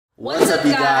What's up,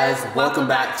 you guys? Welcome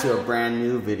back to a brand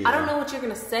new video. I don't know what you're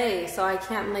gonna say, so I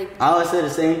can't like... I always say the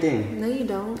same thing. No, you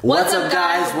don't. What's up,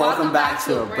 guys? Welcome back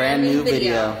to a brand new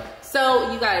video.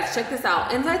 So, you guys, check this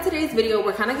out. Inside today's video,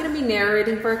 we're kind of going to be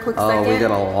narrating for a quick second. Oh, we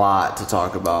got a lot to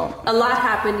talk about. A lot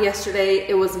happened yesterday.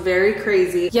 It was very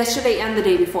crazy. Yesterday and the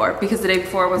day before, because the day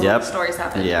before was when the stories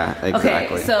happened. Yeah,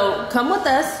 exactly. Okay, so come with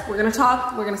us. We're going to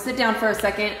talk. We're going to sit down for a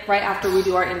second right after we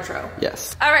do our intro.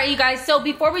 Yes. All right, you guys. So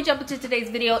before we jump into today's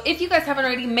video, if you guys haven't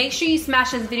already, make sure you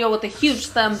smash this video with a huge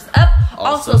thumbs up.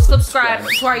 Also subscribe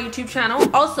to our YouTube channel.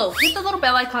 Also, hit the little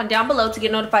bell icon down below to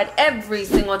get notified every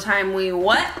single time we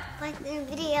like the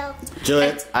video.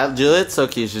 Juliet's so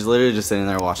cute. She's literally just sitting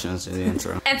there watching us do the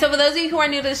intro. And so for those of you who are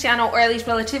new to this channel, or at least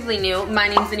relatively new, my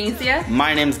name's Zenithia.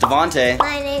 My name's Devontae.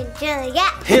 My name's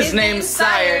Juliet. His name's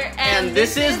Sire. And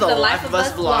this is the Life of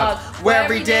Us vlog, where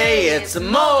every day it's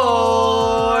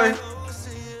more.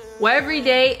 Where every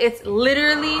day it's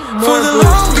literally more. For the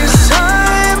longest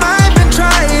time, I've been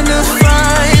trying to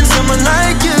find someone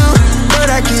like you,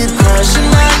 but I keep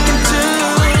crashing back into.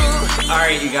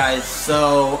 Alright, you guys,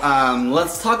 so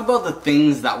let's talk about the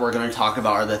things that we're going to talk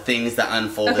about, or the things that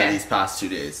unfolded these past 2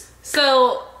 days.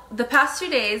 So, the past 2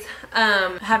 days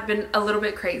have been a little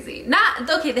bit crazy.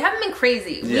 They haven't been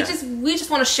crazy. Yeah. We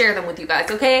just want to share them with you guys,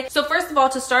 okay? So first of all,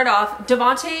 to start off,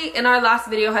 Devontae in our last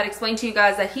video had explained to you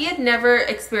guys that he had never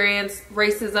experienced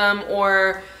racism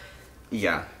or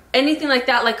anything like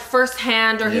that, like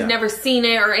firsthand, or he's never seen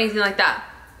it or anything like that.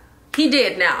 He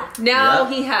did now. Now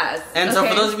he has. And so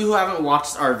for those of you who haven't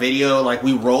watched our video, like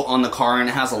we wrote on the car, and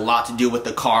it has a lot to do with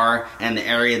the car and the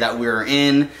area that we were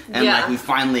in, and like we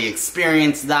finally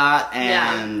experienced that,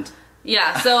 and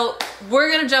so we're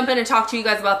gonna jump in and talk to you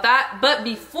guys about that. But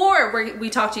before we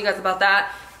talk to you guys about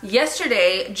that,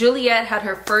 yesterday Juliet had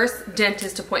her first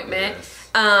dentist appointment.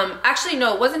 Actually,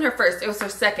 no, it wasn't her first. It was her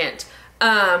second.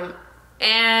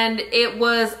 And it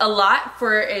was a lot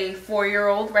for a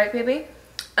 4-year-old, right, baby?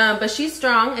 But she's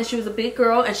strong, and she was a big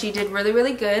girl, and she did really,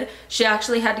 really good. She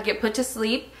actually had to get put to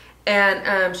sleep,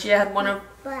 and she had one of...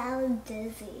 I was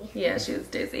dizzy. Yeah, she was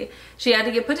dizzy. She had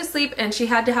to get put to sleep, and she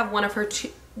had to have one of her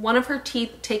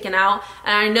teeth taken out.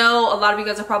 And I know a lot of you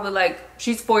guys are probably like,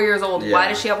 she's 4 years old. Why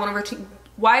does she have one of her teeth?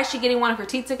 Why is she getting one of her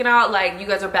teeth taken out? Like, you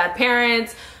guys are bad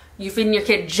parents. You feeding your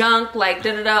kid junk, like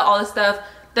all this stuff.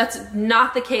 That's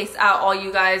not the case at all,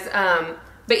 you guys.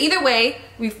 But either way,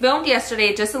 we filmed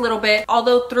yesterday just a little bit.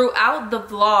 Although throughout the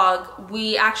vlog,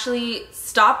 we actually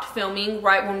stopped filming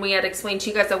right when we had explained to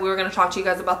you guys that we were going to talk to you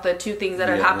guys about the 2 things that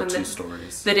had happened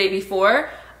the day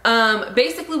before.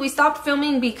 Basically, we stopped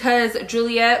filming because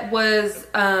Juliet was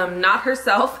not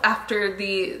herself after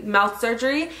the mouth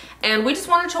surgery, and we just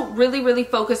wanted to really, really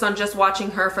focus on just watching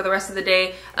her for the rest of the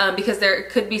day, because there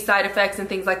could be side effects and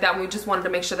things like that, and we just wanted to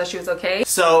make sure that she was okay.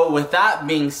 So with that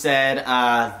being said,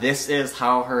 this is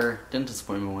how her dentist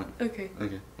appointment went. Okay,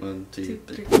 1, 2,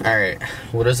 3. Alright,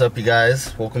 what is up, you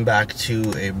guys? Welcome back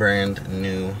to a brand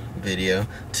new video.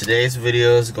 Today's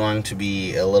video is going to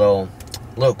be a little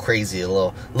crazy, a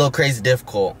little crazy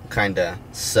difficult, kinda.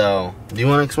 So, do you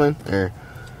want to explain? Or?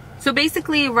 So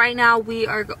basically, right now we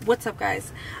are. What's up,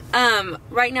 guys?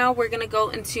 Right now we're gonna go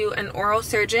into an oral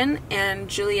surgeon, and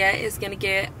Juliet is gonna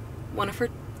get one of her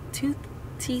teeth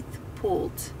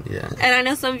pulled. Yeah. And I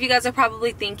know some of you guys are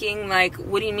probably thinking, like,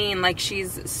 what do you mean? Like,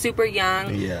 she's super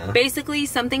young. Yeah. Basically,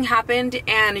 something happened,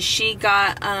 and she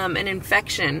got an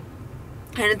infection,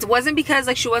 and it wasn't because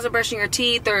like she wasn't brushing her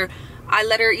teeth, or I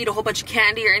let her eat a whole bunch of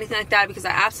candy or anything like that, because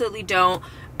I absolutely don't.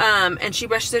 And she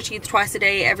brushes her teeth twice a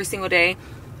day, every single day.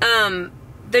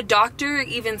 The doctor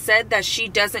even said that she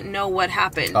doesn't know what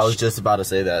happened. I was just about to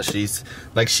say that. She's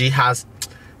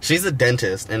a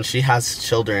dentist, and she has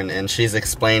children, and she's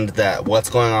explained that what's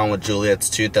going on with Juliet's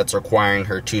tooth that's requiring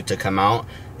her tooth to come out,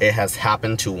 it has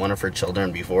happened to one of her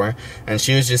children before. And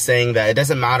she was just saying that it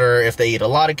doesn't matter if they eat a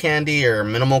lot of candy or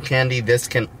minimal candy, this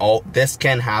can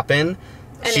happen.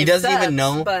 And she doesn't even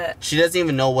know. She doesn't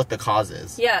even know what the cause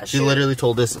is. Yeah, she literally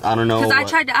told us, I don't know. Because I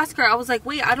tried to ask her. I was like,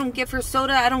 wait, I don't give her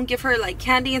soda. I don't give her like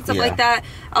candy and stuff like that.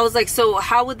 I was like, so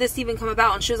how would this even come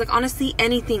about? And she was like, honestly,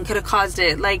 anything could have caused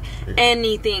it. Like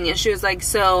anything. And she was like,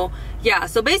 so yeah.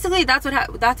 So basically, that's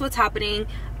what's happening.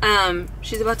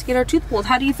 She's about to get her tooth pulled.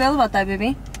 How do you feel about that,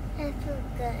 baby? I feel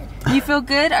good. You feel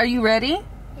good? Are you ready?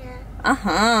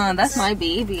 That's my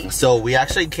baby. So we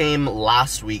actually came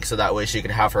last week so that way she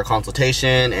could have her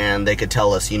consultation, and they could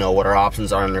tell us, you know, what our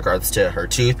options are in regards to her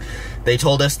tooth. They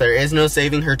told us there is no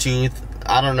saving her tooth.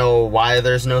 I don't know why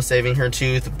there's no saving her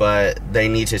tooth, but they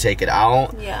need to take it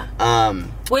out. Yeah.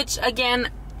 Which again,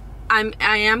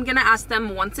 I am gonna ask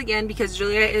them once again, because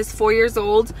Juliet is 4 years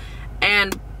old,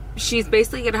 and she's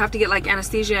basically gonna have to get like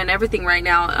anesthesia and everything right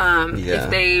now. If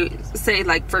they say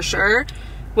like for sure,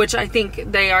 which I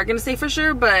think they are gonna say for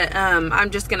sure, but I'm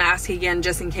just gonna ask again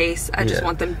just in case. I just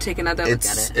want them to take another look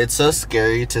at it. It's so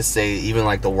scary to say even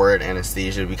like the word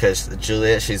anesthesia, because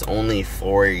Juliet, she's only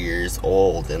 4 years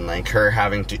old, and like her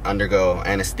having to undergo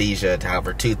anesthesia to have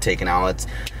her tooth taken out,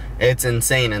 it's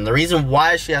insane. And the reason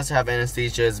why she has to have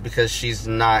anesthesia is because she's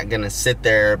not gonna sit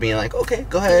there being like, okay,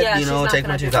 go ahead, you know, take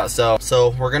my tooth out.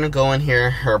 So we're gonna go in here.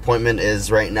 Her appointment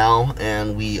is right now,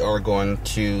 and we are going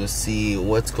to see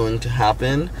what's going to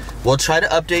happen. We'll try to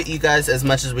update you guys as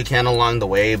much as we can along the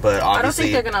way, but obviously I don't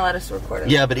think they're gonna let us record it.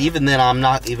 Yeah, but even then,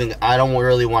 I don't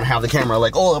really want to have the camera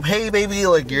like, oh, hey baby,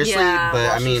 like you're asleep.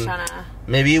 But I mean,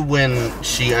 maybe when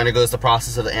she undergoes the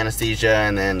process of the anesthesia,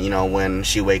 and then, you know, when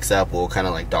she wakes up, we'll kind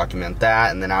of like document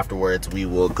that, and then afterwards we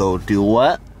will go do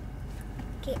what?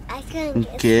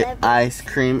 Get ice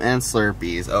cream and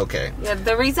Slurpees. Okay. Yeah,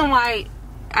 the reason why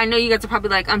I know you guys are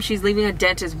probably like, she's leaving a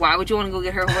dentist. Why would you want to go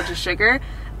get her a whole bunch of sugar?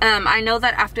 I know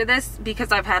that after this,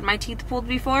 because I've had my teeth pulled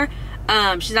before,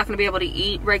 she's not going to be able to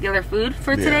eat regular food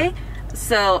for today.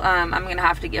 So I'm gonna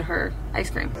have to get her ice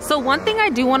cream. So one thing I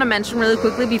do want to mention really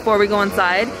quickly before we go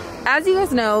inside, as you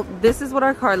guys know, this is what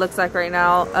our car looks like right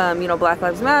now. You know, Black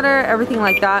Lives Matter, everything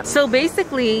like that. So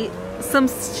basically, some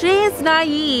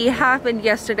shiznai happened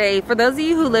yesterday. For those of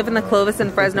you who live in the Clovis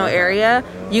and Fresno area,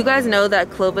 you guys know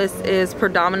that Clovis is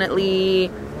predominantly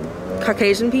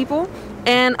Caucasian people,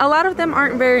 and a lot of them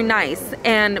aren't very nice.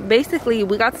 And basically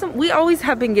we always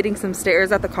have been getting some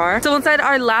stares at the car. So inside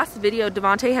our last video,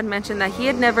 Devontae had mentioned that he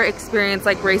had never experienced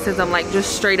like racism, like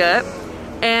just straight up,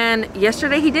 and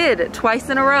yesterday he did twice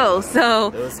in a row. So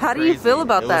how do you feel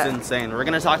about that? It was insane. We're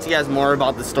gonna talk to you guys more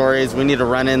about the stories. We need to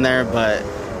run in there, but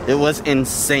it was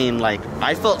insane. Like,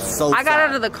 I felt so I got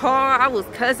out of the car, I was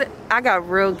cussing. I got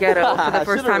real ghetto for the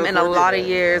first time in a lot of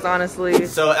years, honestly.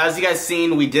 So as you guys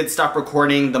seen, we did stop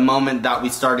recording the moment that we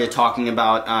started talking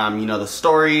about, you know, the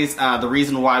stories. The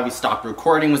reason why we stopped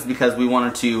recording was because we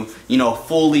wanted to, you know,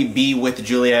 fully be with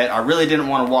Juliet. I really didn't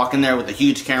want to walk in there with a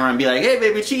huge camera and be like, hey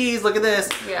baby cheese, look at this.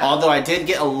 Yeah. Although I did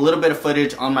get a little bit of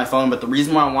footage on my phone, but the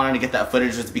reason why I wanted to get that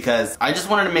footage was because I just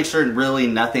wanted to make sure really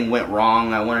nothing went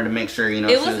wrong. I wanted to make sure, you know,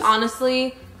 it was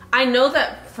honestly, I know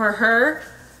that for her,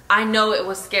 I know it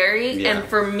was scary, and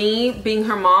for me, being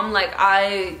her mom, like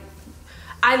I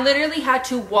literally had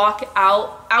to walk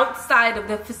outside of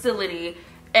the facility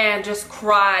and just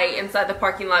cry inside the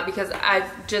parking lot, because I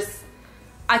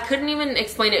couldn't even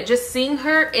explain it. Just seeing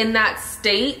her in that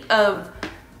state of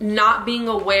not being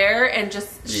aware, and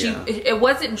just it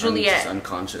wasn't Juliet. Just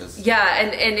unconscious. Yeah,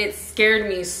 and it scared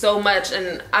me so much,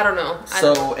 and I don't know.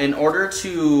 So in order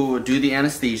to do the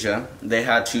anesthesia, they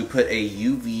had to put a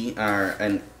UV or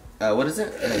an what is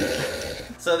it?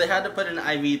 So they had to put an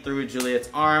IV through Juliet's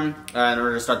arm in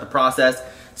order to start the process.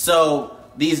 So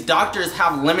these doctors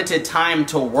have limited time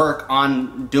to work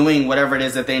on doing whatever it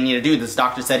is that they need to do. This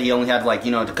doctor said he only had, like,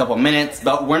 you know, a couple minutes,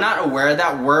 but we're not aware of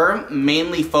that. We're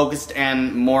mainly focused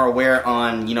and more aware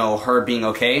on, you know, her being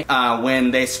okay.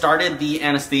 When they started the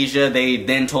anesthesia, they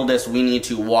then told us we need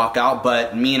to walk out,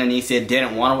 but me and Anicia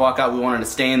didn't want to walk out. We wanted to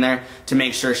stay in there to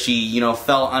make sure she, you know,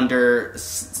 fell under,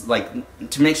 like,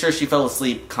 to make sure she fell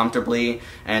asleep comfortably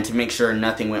and to make sure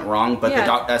nothing went wrong. But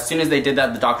as soon as they did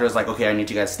that, the doctor was like, okay, I need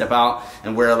you guys to step out.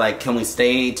 And we're like, can we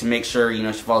stay to make sure, you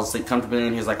know, she falls asleep comfortably?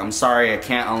 And he was like, I'm sorry, I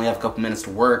can't, I only have a couple minutes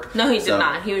to work. No, he did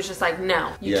not. He was just like,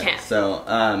 no, you can't. So,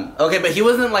 okay, but he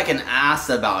wasn't like an ass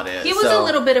about it. He was a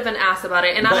little bit of an ass about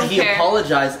it, and I don't care. But he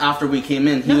apologized after we came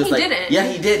in. He was like, didn't. Yeah,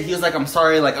 he did. He was like, I'm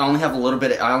sorry, like, I only have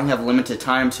limited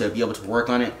time to be able to work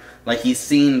on it. Like, he's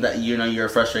seen that, you know, you're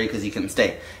frustrated because you couldn't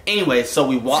stay. Anyway, so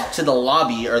we walked to the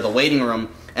lobby, or the waiting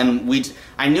room, and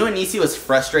I knew Anicia was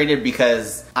frustrated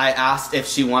because I asked if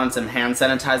she wanted some hand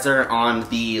sanitizer on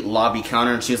the lobby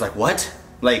counter, and she was like, what?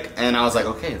 Like, and I was like,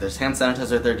 okay, there's hand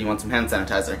sanitizer there, do you want some hand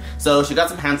sanitizer? So she got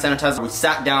some hand sanitizer, we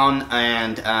sat down,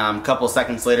 and a couple of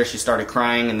seconds later she started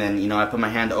crying, and then, you know, I put my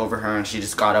hand over her, and she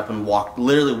just got up and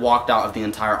literally walked out of the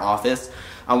entire office.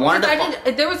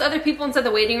 There was other people inside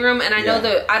the waiting room, and I know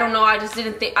that, I don't know, I just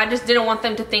didn't want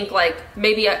them to think like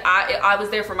maybe I was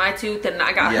there for my tooth and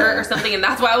I got hurt or something, and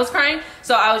that's why I was crying.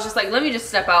 So I was just like, let me just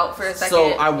step out for a second.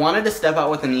 So I wanted to step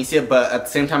out with Anicia, but at the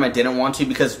same time I didn't want to,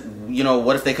 because, you know,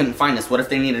 what if they couldn't find us? What if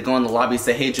they needed to go in the lobby and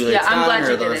say, hey, Juliet's done,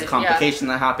 or there was a complication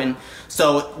that happened?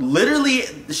 So literally,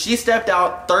 she stepped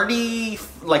out,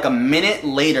 like a minute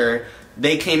later,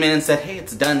 they came in and said, hey,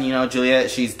 it's done, you know, Juliet,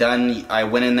 she's done. I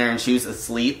went in there and she was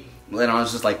asleep. And I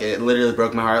was just like, it literally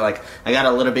broke my heart. Like, I got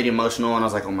a little bit emotional, and I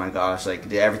was like, oh my gosh, like,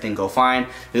 did everything go fine?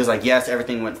 He was like, yes,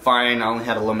 everything went fine. I only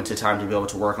had a limited time to be able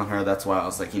to work on her. That's why I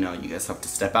was like, you know, you guys have to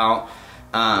step out.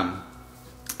 And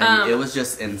it was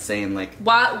just insane. Like,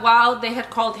 while they had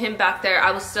called him back there,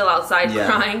 I was still outside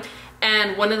crying.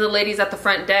 And one of the ladies at the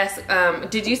front desk,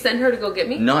 did you send her to go get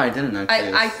me? No, I didn't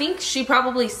actually. I think she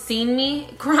probably seen me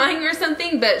crying or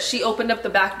something, but she opened up the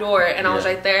back door and I was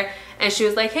right there. And she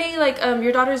was like, hey, like,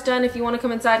 your daughter's done if you want to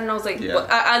come inside. And I was like, what?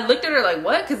 I looked at her like,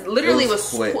 what? Because literally it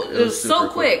was so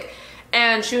quick.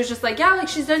 And she was just like, yeah, like,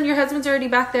 she's done. Your husband's already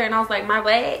back there. And I was like, my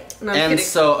way. And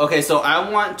so, okay, so I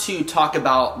want to talk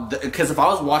about, because if I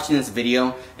was watching this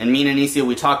video, and me and Anicia,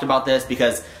 we talked about this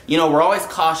because, you know, we're always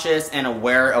cautious and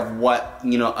aware of what,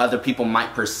 you know, other people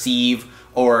might perceive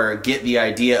or get the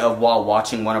idea of while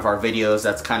watching one of our videos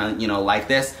that's kind of, you know, like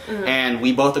this. And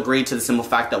we both agreed to the simple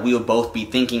fact that we would both be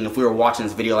thinking, if we were watching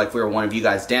this video, like if we were one of you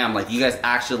guys, damn, like, you guys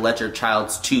actually let your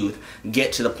child's tooth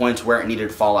get to the point where it needed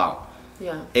to fall out.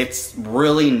 Yeah. It's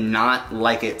really not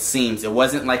like it seems. It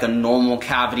wasn't like a normal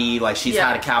cavity, like she's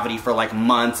had a cavity for like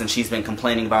months and she's been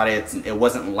complaining about it. It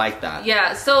wasn't like that.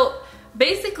 Yeah, so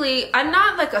basically, I'm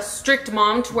not like a strict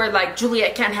mom to where like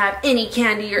Juliet can't have any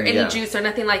candy or any juice or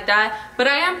nothing like that. But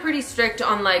I am pretty strict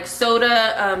on like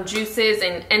soda, juices,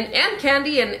 and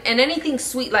candy and anything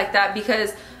sweet like that,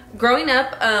 because growing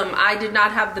up, I did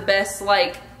not have the best,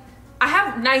 like, I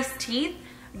have nice teeth,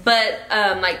 but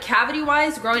like cavity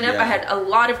wise, growing up I had a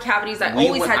lot of cavities. I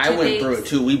always had toothaches. I went through it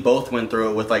too. We both went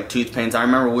through it with like tooth pains. I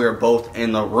remember we were both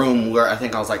in the room where I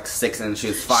think I was like 6 and she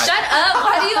was 5. Shut up!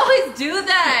 Why do you always do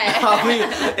that? I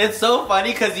mean, it's so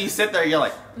funny because you sit there, you're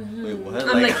like, wait, what?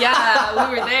 I'm like, yeah,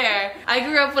 we were there. I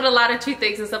grew up with a lot of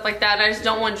toothaches and stuff like that, and I just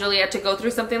don't want Juliet to go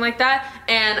through something like that.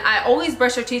 And I always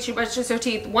brush her teeth. She brushes her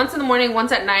teeth once in the morning,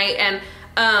 once at night. And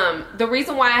the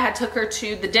reason why I had took her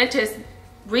to the dentist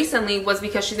recently was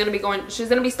because she's gonna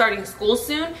be starting school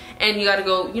soon, and you gotta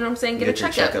go, you know what I'm saying, get a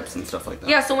checkup. Checkups and stuff like that.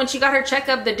 Yeah, so when she got her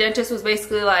checkup, the dentist was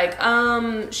basically like,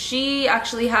 she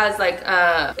actually has like,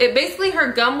 basically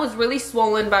her gum was really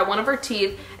swollen by one of her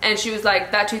teeth, and she was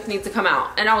like, that tooth needs to come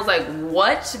out. And I was like,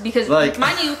 what? Because like,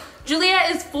 mind you,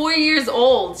 Juliet is 4 years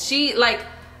old. She like,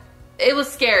 it was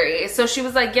scary. So she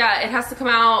was like, yeah, it has to come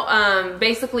out.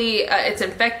 Basically, it's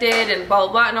infected and blah,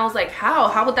 blah, blah. And I was like,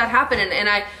 how would that happen? And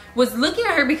I was looking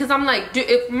at her because I'm like,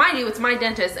 dude, mind you, it's my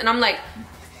dentist. And I'm like,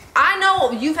 I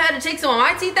know you've had to take some of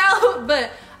my teeth out, but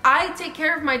I take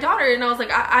care of my daughter. And I was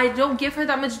like, I don't give her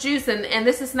that much juice and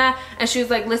this is not. And she was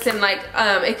like, listen, like,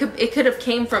 it could have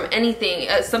came from anything.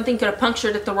 Something could have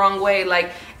punctured it the wrong way,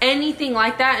 like anything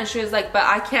like that. And she was like, but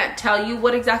I can't tell you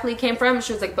what exactly it came from.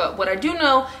 She was like, but what I do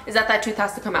know is that tooth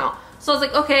has to come out. So I was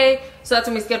like, okay. So that's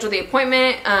when we scheduled the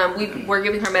appointment. We're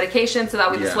giving her medication so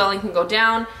that way the swelling can go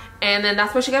down. And then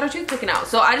that's why she got her tooth taken out.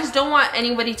 So I just don't want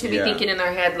anybody to be thinking in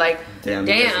their head like,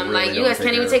 damn, like you guys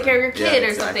can't even take care of your kid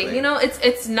or something. You know,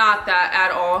 it's not that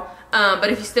at all.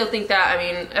 But if you still think that, I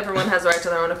mean, everyone has the right to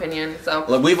their own opinion. So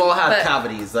look, we've all had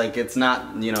cavities. Like, it's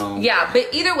not, you know. Yeah, but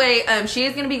either way, she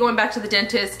is going to be going back to the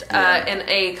dentist in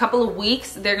a couple of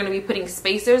weeks. They're going to be putting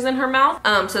spacers in her mouth,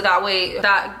 so that way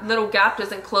that little gap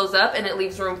doesn't close up and it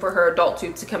leaves room for her adult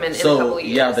tooth to come in a couple of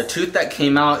years. Yeah, the tooth that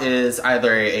came out is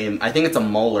either I think it's a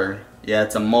molar. Yeah,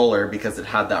 it's a molar because it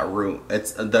had that root.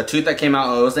 It's the tooth that came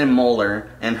out. It was a molar,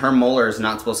 and her molar is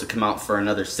not supposed to come out for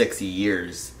another 6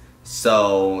 years.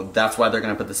 So that's why they're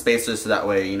gonna put the spacers so that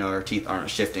way, you know, her teeth aren't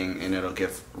shifting and it'll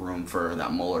give room for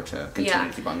that molar to continue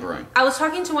to keep on growing. I was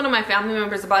talking to one of my family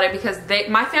members about it because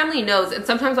my family knows, and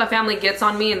sometimes my family gets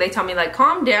on me and they tell me like,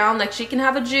 calm down, like she can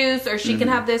have a juice or she can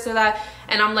have this or that.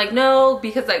 And I'm like, no,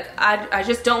 because like I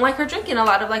just don't like her drinking a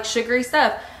lot of like sugary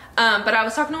stuff. But I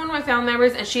was talking to one of my family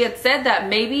members and she had said that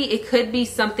maybe it could be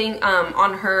something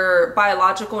on her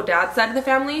biological dad's side of the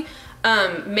family.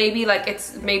 Maybe like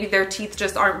maybe their teeth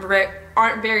just aren't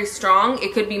very strong.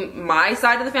 It could be my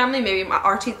side of the family. Maybe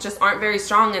our teeth just aren't very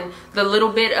strong, and the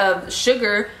little bit of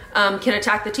sugar can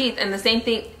attack the teeth. And the same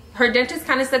thing, her dentist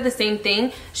kind of said the same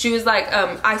thing. She was like,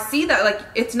 I see that, like,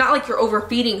 it's not like you're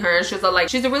overfeeding her. And she was like,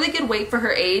 she's a really good weight for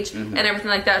her age and everything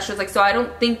like that. She was like, so I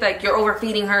don't think like you're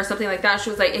overfeeding her or something like that.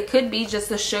 She was like, it could be just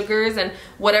the sugars and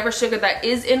whatever sugar that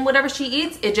is in whatever she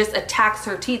eats, it just attacks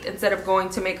her teeth instead of going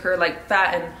to make her like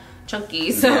fat and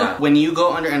chunky. So when you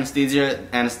go under anesthesia,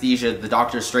 the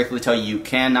doctors strictly tell you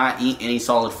cannot eat any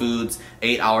solid foods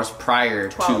 8 hours prior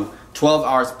to 12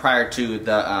 hours prior to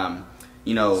the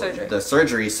you know, the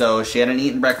surgery. So she hadn't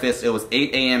eaten breakfast. It was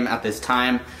 8 a.m. at this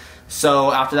time.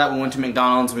 So after that, we went to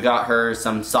McDonald's. We got her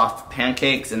some soft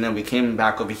pancakes, and then we came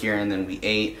back over here, and then we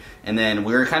ate. And then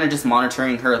we were kind of just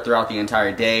monitoring her throughout the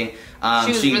entire day.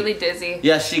 She was really dizzy.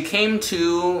 Yeah, she came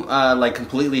to like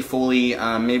completely fully.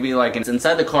 Maybe like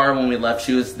inside the car when we left,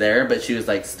 she was there, but she was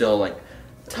like still like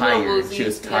tired. She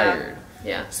was tired.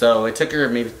 Yeah. So it took her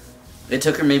maybe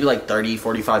like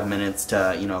 30-45 minutes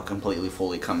to, you know, completely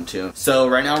fully come to. So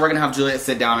right now we're gonna have Juliet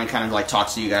sit down and kind of like talk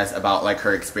to you guys about like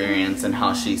her experience and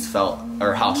how she felt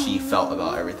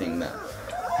about everything that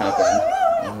happened.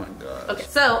 Oh my god. Okay,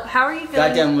 so how are you feeling?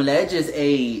 Goddamn ledges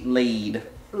aid.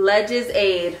 Ledges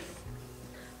aid.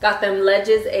 Got them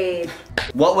ledges aid.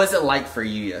 What was it like for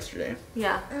you yesterday?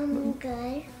 Yeah.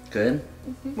 Good. Good?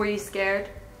 Were you scared?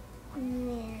 Yeah.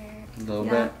 A little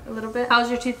bit? A little bit. How's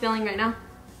your tooth feeling right now?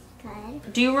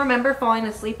 Good. Do you remember falling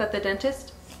asleep at the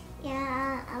dentist?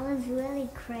 Yeah, I was really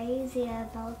crazy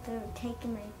about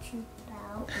taking my tooth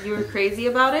out. You were crazy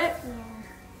about it?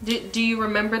 Yeah. Do you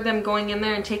remember them going in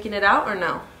there and taking it out or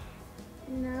no?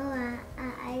 No,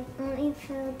 I only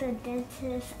feel the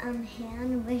dentist's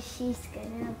hand where she's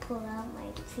gonna pull out my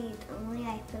teeth. Only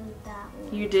I felt that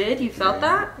one. You did? You felt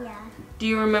that? Yeah. Do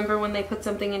you remember when they put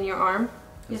something in your arm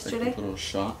yesterday? Like a little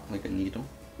shot, like a needle.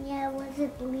 Yeah, was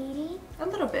it bleeding? A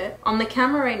little bit. On the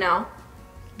camera right now,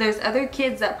 there's other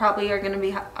kids that probably are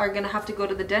gonna have to go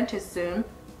to the dentist soon.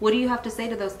 What do you have to say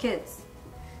to those kids?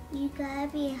 You gotta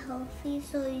be healthy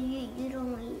so you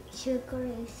don't eat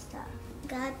sugary stuff.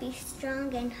 Gotta be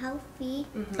strong and healthy.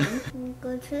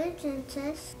 Go to the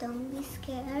dentist. Don't be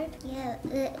scared. Yeah,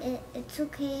 it's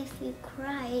okay if you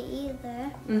cry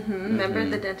either. Remember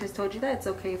the dentist told you that it's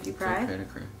okay if you cry? It's okay to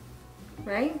cry.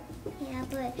 Right? Yeah,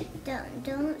 but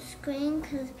don't scream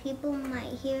because people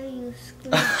might hear you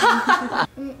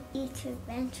scream. Eat your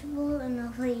vegetable and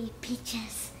avoid eat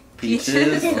peaches.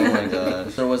 Peaches? Oh my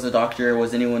god. So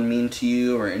was anyone mean to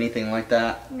you or anything like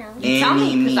that? No. You tell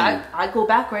me because I go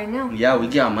back right now. Yeah, we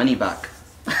get our money back.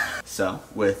 So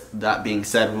with that being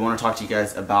said, we want to talk to you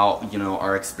guys about, you know,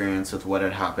 our experience with what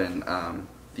had happened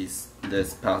this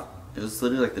past, it was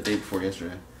literally like the day before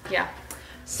yesterday. Yeah.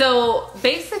 So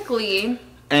basically,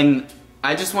 and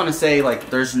I just want to say, like,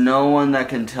 there's no one that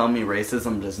can tell me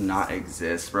racism does not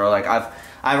exist, bro. Like,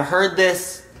 I've heard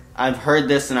this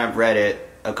and I've read it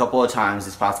a couple of times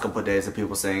these past couple of days of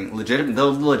people saying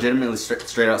they'll legitimately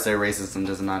straight out say racism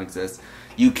does not exist.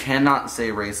 You cannot say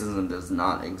racism does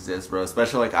not exist, bro,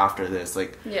 especially like after this.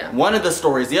 Like, yeah. One of the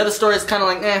stories, the other story is kind of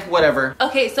like, whatever.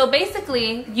 Okay, so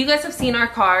basically, you guys have seen our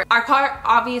car. Our car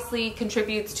obviously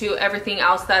contributes to everything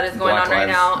else that is going on right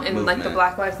now in like the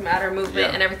Black Lives Matter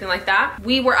movement and everything like that.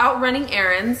 We were out running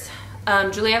errands.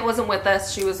 Juliet wasn't with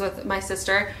us. She was with my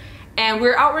sister. And we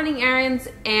were out running errands,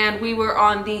 and we were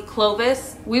on the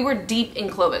Clovis. We were deep in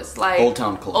Clovis, like Old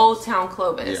Town Clovis. Old Town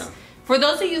Clovis. Yeah. For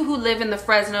those of you who live in the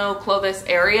Fresno, Clovis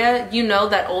area, you know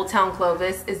that Old Town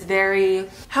Clovis is very,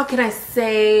 how can I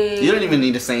say? You don't even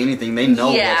need to say anything. They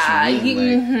know what you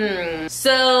mean.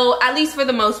 So, at least for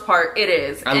the most part, it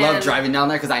is. I love driving down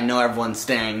there because I know everyone's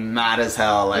staying mad as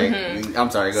hell. Like, I'm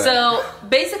sorry, go ahead. So,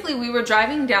 basically, we were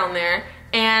driving down there,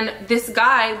 and this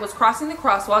guy was crossing the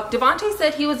crosswalk. Devontae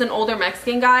said he was an older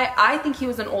Mexican guy. I think he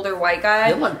was an older white guy.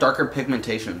 He had like darker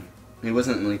pigmentation.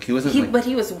 But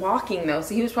he was walking though,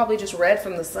 so he was probably just red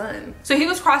from the sun. So he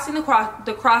was crossing the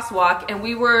crosswalk, and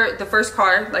we were the first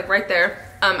car, like right there,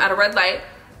 at a red light.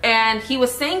 And he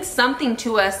was saying something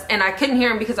to us, and I couldn't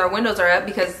hear him because our windows are up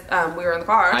because we were in the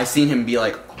car. I seen him be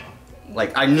like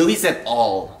I knew he said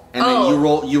all, and then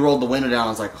you rolled the window down. I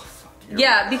was like, oh, fuck.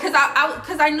 Yeah, because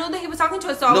I knew that he was talking to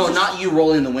us. So no, not you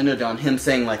rolling the window down. Him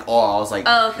saying like all. I was like,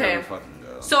 oh, okay.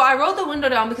 So I rolled the window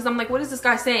down because I'm like, what is this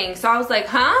guy saying? So I was like,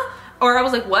 huh? Or I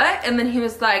was like, what? And then he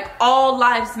was like, all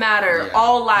lives matter,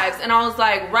 all lives. And I was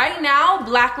like, right now,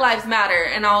 Black Lives Matter.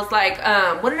 And I was like,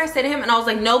 what did I say to him? And I was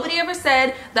like, nobody ever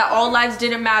said that all lives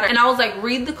didn't matter. And I was like,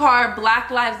 read the car,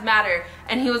 Black Lives Matter.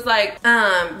 And he was like,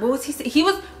 what was he saying?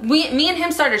 Me and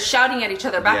him started shouting at each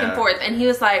other back and forth. And he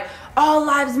was like, all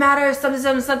lives matter,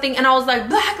 something. And I was like,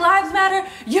 Black Lives Matter,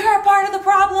 you're a part of the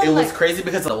problem. It was crazy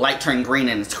because the light turned green,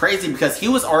 and it's crazy because he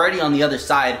was already on the other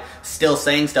side still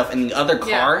saying stuff, and the other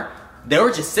car, they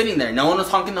were just sitting there. No one was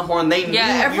honking the horn. They knew we were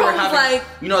having, like,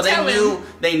 you know,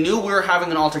 they knew we were having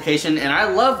an altercation, and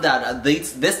I love that.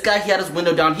 This guy, he had his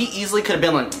window down. He easily could have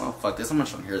been like, oh, fuck this, I'm not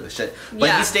trying to hear this shit. But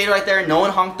he stayed right there. No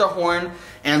one honked their horn.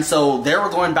 And so they were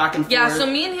going back and forth. Yeah, so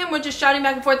me and him were just shouting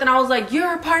back and forth, and I was like,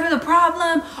 you're a part of the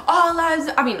problem. All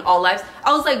lives. I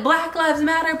was like, Black Lives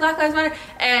Matter, Black Lives Matter.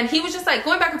 And he was just like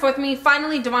going back and forth with me.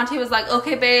 Finally, Devontae was like,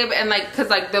 okay, babe. And like, cause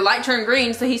like the light turned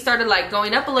green, so he started like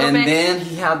going up a little bit. And then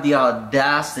he had the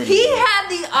audacity.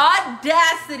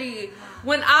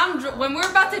 when we're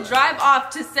about to drive off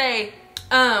to say,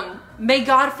 may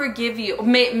God forgive you,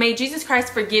 may Jesus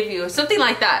Christ forgive you, or something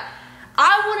like that.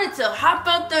 I wanted to hop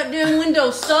out that damn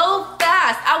window so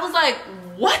fast. I was like,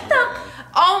 what the?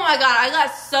 Oh my God, I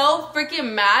got so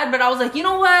freaking mad, but I was like, you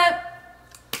know what?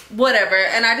 Whatever.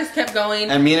 And I just kept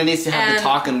going. And me and Anisha had to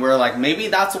talk, and we're like, maybe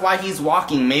that's why he's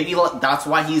walking. Maybe that's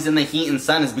why he's in the heat and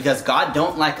sun, is because God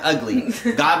don't like ugly.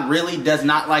 God really does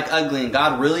not like ugly, and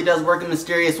God really does work in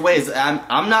mysterious ways.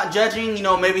 I'm not judging, you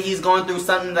know, maybe he's going through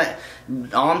something that,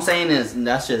 all I'm saying is,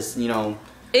 that's just, you know.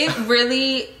 It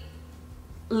really,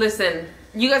 listen,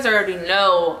 you guys already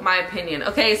know my opinion,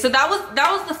 okay? So that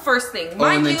was the first thing.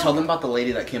 And then tell them about the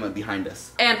lady that came up behind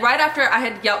us. And right after I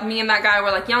had yelled, me and that guy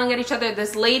were like yelling at each other,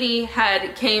 this lady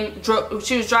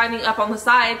she was driving up on the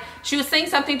side. She was saying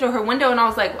something to her window, and I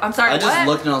was like, I'm sorry, what? I just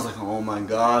looked and I was like, oh my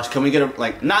gosh, can we get a,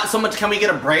 like, not so much can we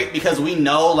get a break, because we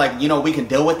know, like, you know, we can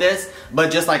deal with this, but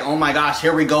just like, oh my gosh,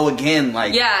 here we go again,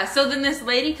 like. Yeah, so then this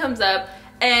lady comes up,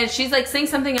 and she's like saying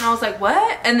something, and I was like,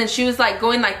 what? And then she was like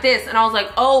going like this, and I was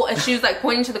like, oh, and she was like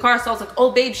pointing to the car, so I was like,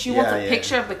 oh babe, she wants a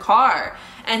picture of the car.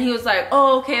 And he was like,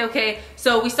 oh, okay.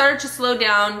 So we started to slow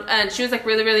down, and she was like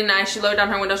really, really nice. She lowered down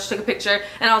her window, she took a picture,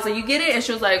 and I was like, you get it? And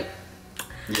she was like,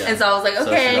 yeah. And so I was like,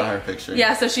 okay. So she got her picture.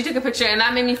 Yeah, so she took a picture, and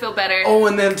that made me feel better. Oh,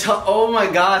 and then oh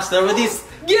my gosh, there were these.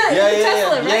 Yeah.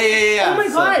 Oh my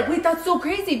so, God, wait, that's so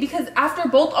crazy, because after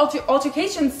both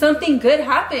altercations, something good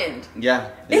happened. Yeah.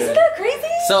 Isn't that crazy?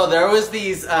 So there was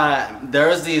these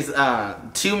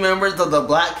two members of the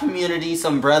black community,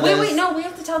 some brothers. Wait, no, we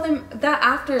have to tell them that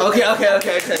after. Okay, go.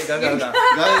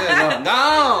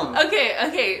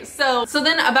 Okay. So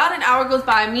then about an hour goes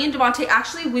by. Me and Devontae,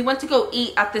 actually, we went to go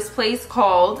eat at this place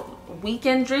called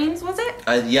Weekend Dreams, was it?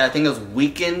 Yeah, I think it was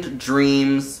Weekend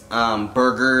Dreams,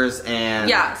 burgers, and...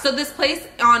 Yeah, so this place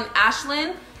on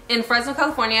Ashland in Fresno,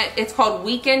 California, it's called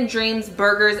Weekend Dreams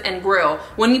Burgers and Grill.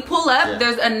 When you pull up,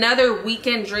 there's another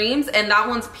Weekend Dreams, and that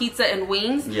one's pizza and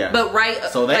wings. Yeah. But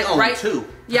so they own two.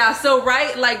 Yeah, so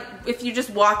like if you just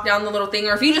walk down the little thing,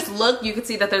 or if you just look, you can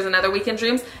see that there's another Weekend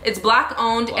Dreams. It's black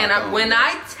owned, when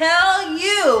I tell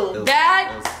you,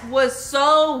 that was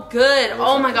so good.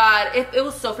 Oh my God, it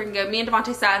was so freaking good. Me and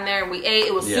Devontae sat in there and we ate.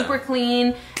 It was super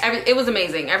clean. It was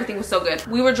amazing. Everything was so good.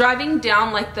 We were driving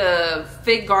down like the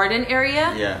Fig Garden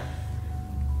area. Yeah.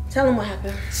 Tell them what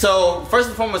happened. So, first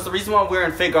and foremost, the reason why we were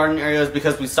in Fig Garden area is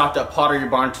because we stopped at Pottery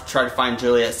Barn to try to find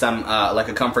Juliet some, like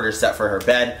a comforter set for her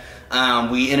bed.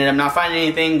 We ended up not finding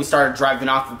anything. We started driving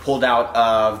off. We pulled out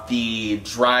of the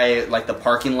the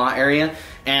parking lot area.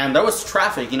 And there was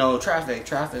traffic, you know, traffic.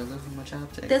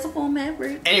 There's a full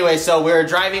maverick. Anyway, so we were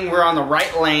driving. We were on the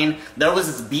right lane. There was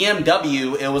this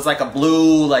BMW. It was like a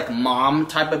blue, like, mom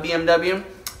type of BMW.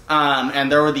 And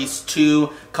there were these two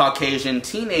Caucasian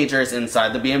teenagers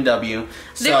inside the BMW.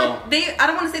 I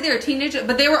don't want to say they were teenagers,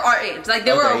 but they were our age. Like,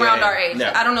 they were around our age.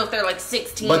 Yeah. I don't know if they're like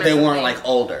 16 but they weren't like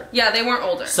older. Yeah, they weren't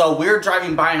older. So we were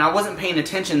driving by and I wasn't paying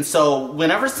attention. So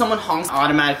whenever someone honks, I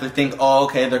automatically think, oh,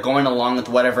 okay, they're going along with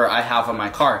whatever I have on my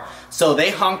car. So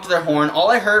they honked their horn. All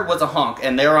I heard was a honk,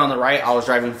 and they were on the right. I was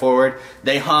driving forward.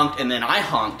 They honked, and then I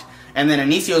honked. And then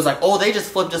Anicia was like, oh, they just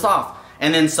flipped us off.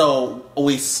 And then so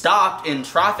we stopped in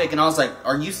traffic, and I was like,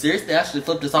 are you serious? They actually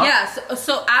flipped us off? Yeah,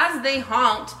 so as they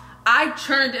honked, I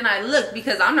turned and I looked,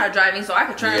 because I'm not driving, so I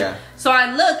could turn. Yeah. So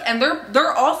I look, and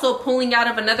they're also pulling out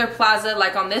of another plaza,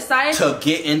 like on this side. To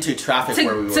get into traffic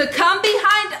where we were. To come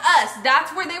behind us.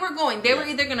 That's where they were going. They were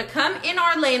either going to come in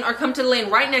our lane or come to the lane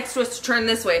right next to us to turn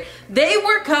this way. They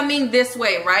were coming this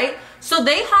way, right? So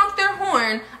they honked their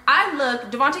horn. I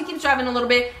look, Devontae keeps driving a little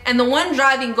bit, and the one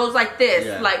driving goes like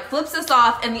this, like flips us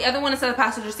off, and the other one inside the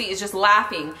passenger seat is just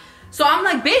laughing. So I'm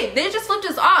like, babe, they just flipped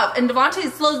us off. And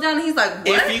Devontae slows down, and he's like,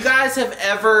 what? If you guys have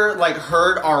ever like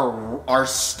heard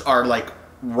our like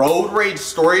road rage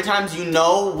story times, you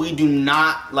know we do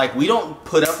not, like, we don't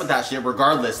put up with that shit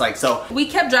regardless. Like, so we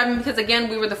kept driving because, again,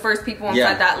 we were the first people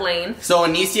inside that lane. So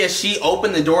Anicia, she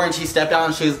opened the door and she stepped out,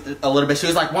 and she was a little bit, she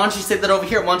was like, why don't you say that over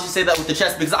here? Why don't you say that with the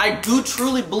chest? Because I do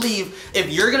truly believe if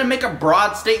you're gonna make a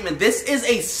broad statement, this is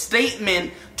a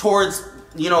statement towards,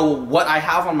 you know, what I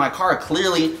have on my car.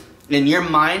 Clearly in your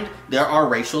mind, there are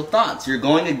racial thoughts. You're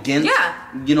going against,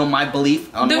 you know, my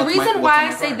belief on the reason why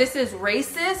I say this is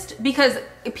racist, because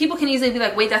people can easily be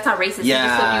like, wait, that's not racist. Yeah,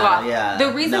 just flip you off. Yeah,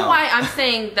 the reason why I'm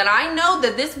saying that I know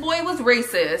that this boy was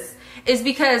racist is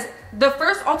because the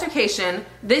first altercation,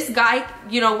 this guy,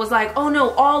 you know, was like, oh no,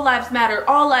 all lives matter,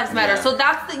 all lives matter. So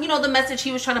that's the, you know, the message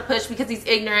he was trying to push, because he's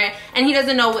ignorant and he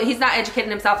doesn't know, he's not educating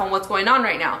himself on what's going on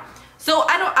right now. So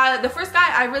the first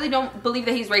guy, I really don't believe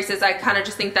that he's racist. I kind of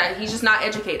just think that he's just not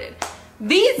educated.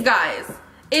 These guys,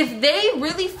 if they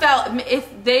really felt, if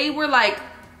they were like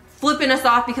flipping us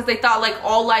off because they thought like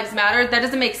all lives matter, that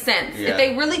doesn't make sense. Yeah. If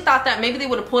they really thought that, maybe they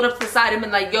would have pulled up to the side and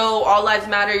been like, yo, all lives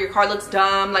matter, your car looks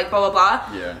dumb, like blah, blah,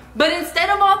 blah. Yeah. But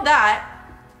instead of all that,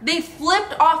 they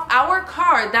flipped off our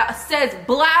car that says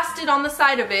blasted on the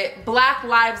side of it, Black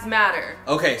Lives Matter.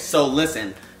 Okay, so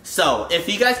listen. So, if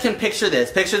you guys can picture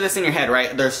this in your head,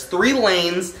 right? There's 3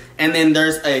 lanes, and then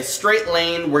there's a straight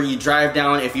lane where you drive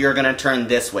down if you're gonna turn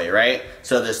this way, right?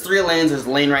 So there's 3 lanes, there's a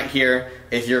lane right here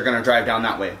if you're gonna drive down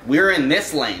that way. We're in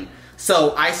this lane.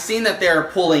 So I seen that they're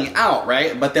pulling out,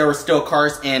 right? But there were still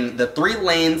cars in the 3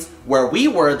 lanes where we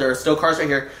were. There were still cars right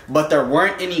here, but there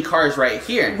weren't any cars right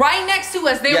here. Right next to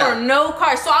us, there were no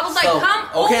cars. So I was like, come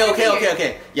over here.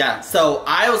 Okay. Yeah, so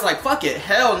I was like, fuck it,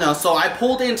 hell no. So I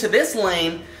pulled into this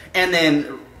lane, and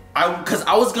then because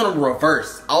I was gonna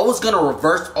reverse. I was gonna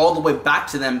reverse all the way back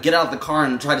to them, get out of the car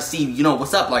and try to see, you know,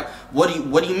 what's up. Like, what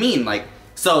do you mean? Like,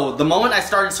 so the moment I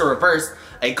started to reverse,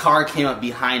 a car came up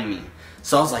behind me.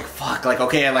 So I was like, fuck, like,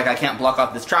 okay, like, I can't block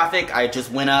off this traffic. I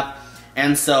just went up,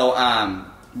 and so,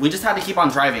 we just had to keep on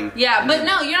driving. Yeah, but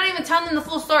no, you're not even telling them the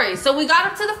full story. So we got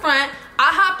up to the front, I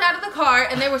hopped out of the car,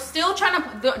 and they were still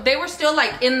they were still,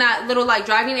 like, in that little, like,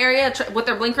 driving area with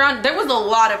their blinker on. There was a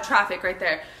lot of traffic right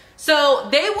there. So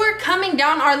they were coming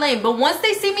down our lane, but once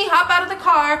they see me hop out of the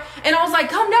car, and I was like,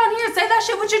 come down here, say that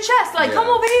shit with your chest, like, come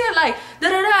over here, like,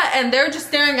 da-da-da, and they're just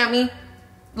staring at me.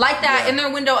 Like that in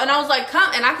their window, and I was like, come,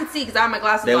 and I could see because I had my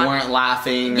glasses on. They weren't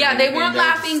laughing. Yeah, they weren't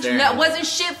laughing. That wasn't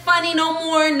shit funny no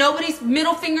more. Nobody's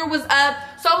middle finger was up.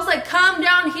 So I was like, come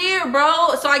down here,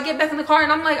 bro. So I get back in the car,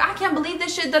 and I'm like, I can't believe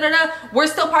this shit, da-da-da. We're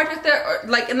still parked right there,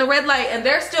 like in the red light, and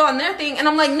they're still on their thing, and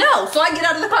I'm like, no. So I get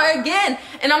out of the car again,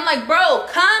 and I'm like, bro,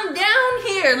 come down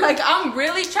here. Like, I'm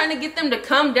really trying to get them to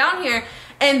come down here.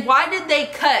 And why did they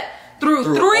cut through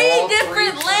 3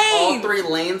 different lanes? All 3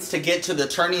 lanes to get to the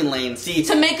turning lane. See,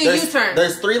 to make a U-turn.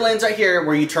 There's 3 lanes right here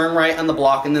where you turn right on the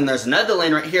block, and then there's another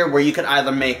lane right here where you could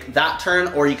either make that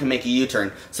turn or you can make a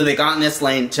U-turn. So they got in this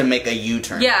lane to make a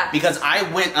U-turn. Yeah. Because I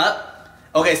went up.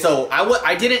 Okay, so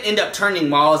I didn't end up turning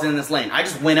while I was in this lane. I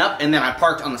just went up and then I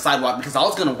parked on the sidewalk because I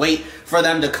was gonna wait for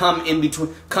them to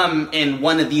come in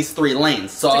one of these 3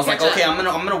 lanes. So I was like, okay, I'm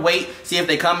gonna wait, see if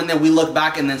they come, and then we look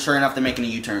back, and then sure enough, they're making a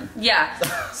U-turn. Yeah.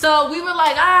 So we were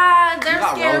like, they're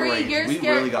scary. You're scary. We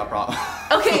really got problems.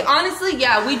 Okay, honestly,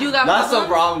 yeah, we do got problems. That's a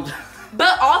problem.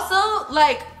 But also,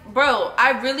 like, bro,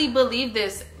 I really believe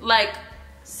this. Like,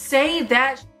 say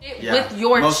that shit with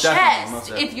your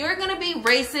chest. If you're gonna be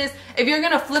racist, if you're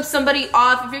gonna flip somebody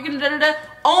off, if you're gonna da-da-da,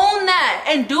 own that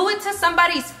and do it to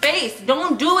somebody's face.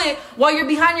 Don't do it while you're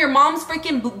behind your mom's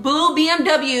freaking blue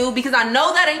BMW, because I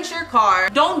know that ain't your car.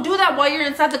 Don't do that while you're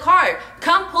inside the car.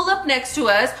 Come pull up next to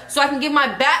us so I can get my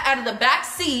bat out of the back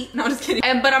seat. No, I'm just kidding.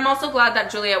 But I'm also glad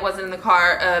that Juliet wasn't in the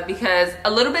car because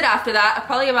a little bit after that,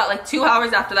 probably about like 2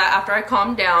 hours after that, after I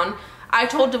calmed down, I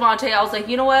told Devontae, I was like,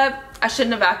 you know what? I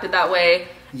shouldn't have acted that way.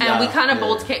 And we kind of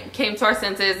both came to our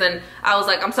senses, and I was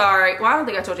like, I'm sorry. Well, I don't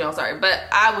think I told you I'm sorry, but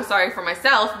I was sorry for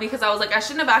myself because I was like, I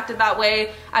shouldn't have acted that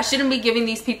way. I shouldn't be giving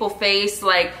these people face.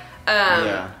 Like,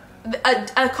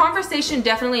 a conversation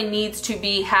definitely needs to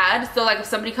be had. So like if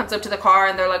somebody comes up to the car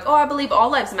and they're like, oh, I believe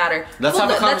all lives matter. Let's have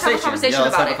a conversation.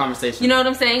 Let's have a conversation. You know what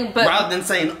I'm saying? But rather than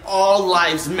saying all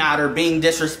lives matter, being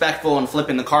disrespectful and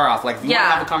flipping the car off. Like if you want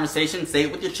to have a conversation, say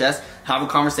it with your chest, have a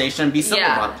conversation, be simple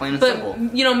about it, plain and simple.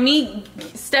 You know, me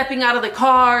stepping out of the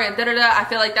car and da-da-da, I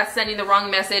feel like that's sending the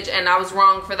wrong message, and I was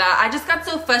wrong for that. I just got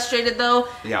so frustrated though,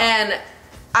 and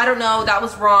I don't know, that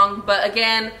was wrong. But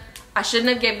again, I shouldn't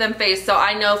have gave them face, so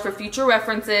I know for future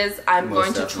references, I'm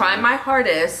going to try my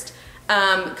hardest,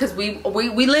 because we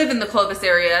live in the Clovis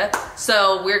area,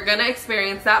 so we're gonna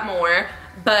experience that more.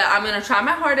 But I'm gonna try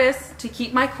my hardest to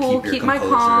keep my cool, keep my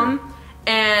calm,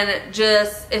 and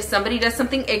just if somebody does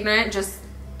something ignorant, just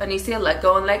Anicia, let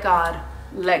go and let God,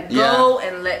 let go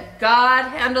and let God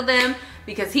handle them,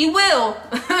 because He will.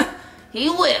 He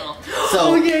will.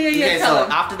 So, okay, so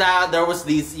after that, there was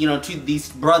these, you know, these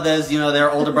brothers, you know,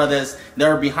 they're older brothers. They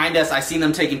were behind us. I seen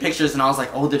them taking pictures, and I was like,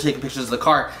 oh, they're taking pictures of the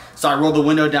car. So I rolled the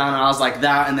window down, and I was like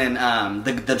that. And then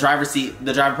the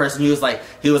driver person, he was like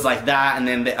that. And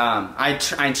then I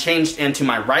changed into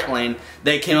my right lane.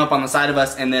 They came up on the side of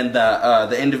us, and then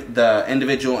the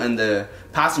individual in the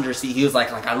passenger seat, he was like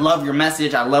I love your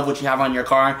message, I love what you have on your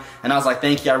car. And I was like,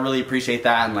 thank you, I really appreciate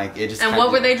that. And like it just. And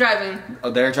what were they driving?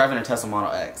 Oh, they were driving a Tesla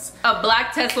Model X. A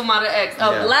black Tesla Model X.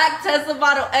 A black Tesla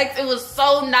Model X. It was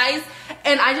so nice.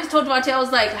 And I just told Devontae, I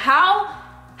was like, how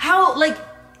like,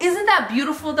 isn't that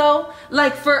beautiful though?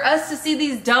 Like for us to see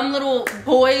these dumb little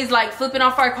boys like flipping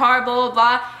off our car, blah blah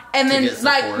blah. and then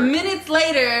like minutes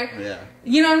later,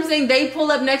 you know what I'm saying, they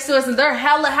pull up next to us and they're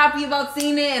hella happy about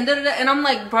seeing it, and and I'm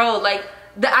like, bro, like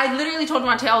I literally told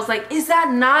Monte, I was like, is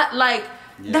that not like,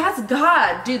 that's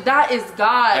God, dude, that is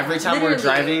God. Every time we're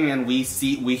driving and we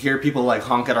hear people like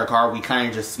honk at our car, we kind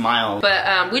of just smile.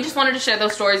 But we just wanted to share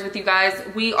those stories with you guys.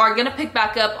 We are gonna pick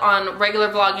back up on regular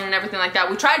vlogging and everything like that.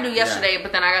 We tried to do yesterday,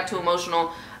 but then I got too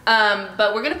emotional.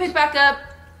 But we're gonna pick back up.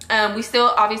 We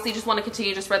still obviously just want to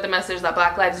continue to spread the message that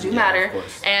Black lives do matter.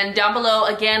 And down below,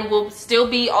 again, will still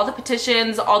be all the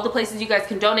petitions, all the places you guys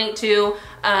can donate to,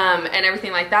 and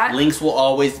everything like that. Links will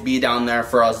always be down there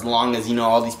for as long as, you know,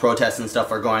 all these protests and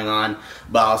stuff are going on.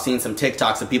 But I've seen some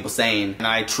TikToks of people saying, and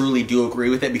I truly do agree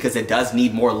with it, because it does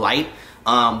need more light.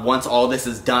 Once all this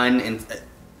is done, and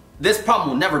this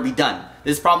problem will never be done.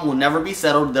 This problem will never be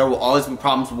settled. There will always be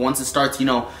problems once it starts, you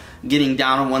know, getting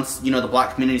down, and once, you know, the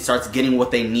Black community starts getting what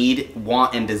they need,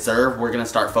 want, and deserve, we're gonna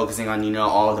start focusing on, you know,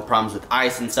 all of the problems with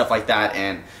ICE and stuff like that,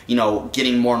 and, you know,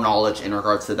 getting more knowledge in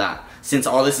regards to that. Since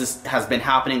all this has been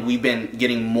happening, we've been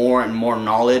getting more and more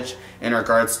knowledge in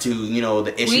regards to, you know,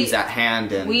 the issues at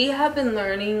hand, and we have been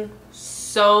learning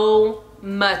so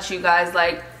much, you guys.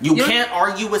 Like, you can't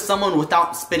argue with someone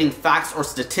without spitting facts or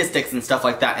statistics and stuff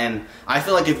like that. And I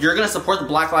feel like if you're gonna support the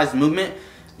Black Lives Movement,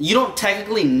 you don't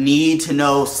technically need to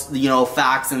know, you know,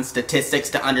 facts and statistics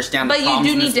to understand the problems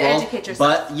in this world. But you do need to educate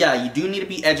yourself. But yeah, you do need to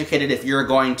be educated if you're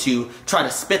going to try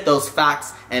to spit those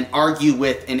facts and argue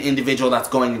with an individual that's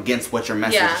going against what your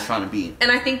message is trying to be.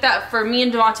 And I think that for me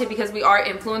and Devontae, because we are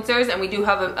influencers and we do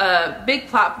have a big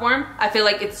platform, I feel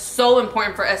like it's so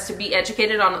important for us to be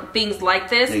educated on things like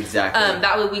this. Exactly.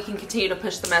 That way we can continue to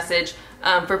push the message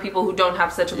for people who don't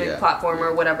have such a big platform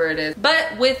or whatever it is.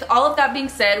 But with all of that being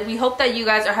said, we hope that you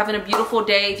guys are having a beautiful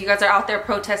day. If you guys are out there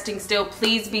protesting still,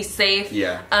 please be safe.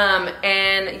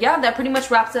 And yeah, that pretty much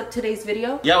wraps up today's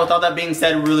video. Yeah, with all that being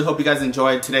said, we really hope you guys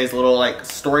enjoyed today's little like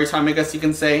story time, I guess you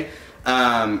can say.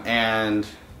 And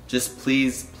just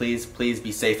please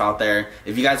be safe out there.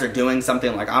 If you guys are doing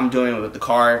something like I'm doing with the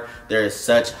car, there is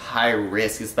such high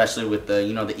risk, especially with the,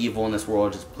 you know, the evil in this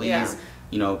world. Just please,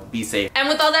 you know, be safe. And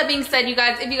with all that being said, you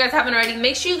guys, if you guys haven't already,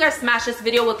 make sure you guys smash this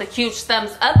video with a huge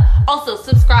thumbs up. Also,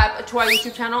 subscribe to our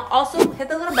YouTube channel. Also, hit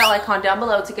the little bell icon down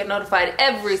below to get notified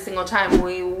every single time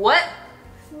we Juliet.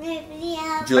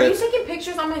 Are you taking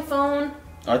pictures on my phone?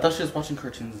 Oh, I thought she was watching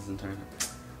cartoons this entire time.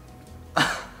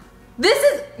 This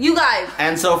is, you guys.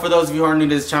 And so for those of you who are new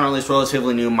to this channel, at least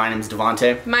relatively new, my name's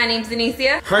Devontae. My name's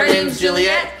Denicia. Her name's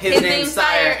Juliet. His name's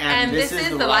Sire. And this is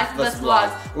the Life of Us Vlogs,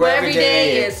 where every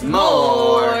day is more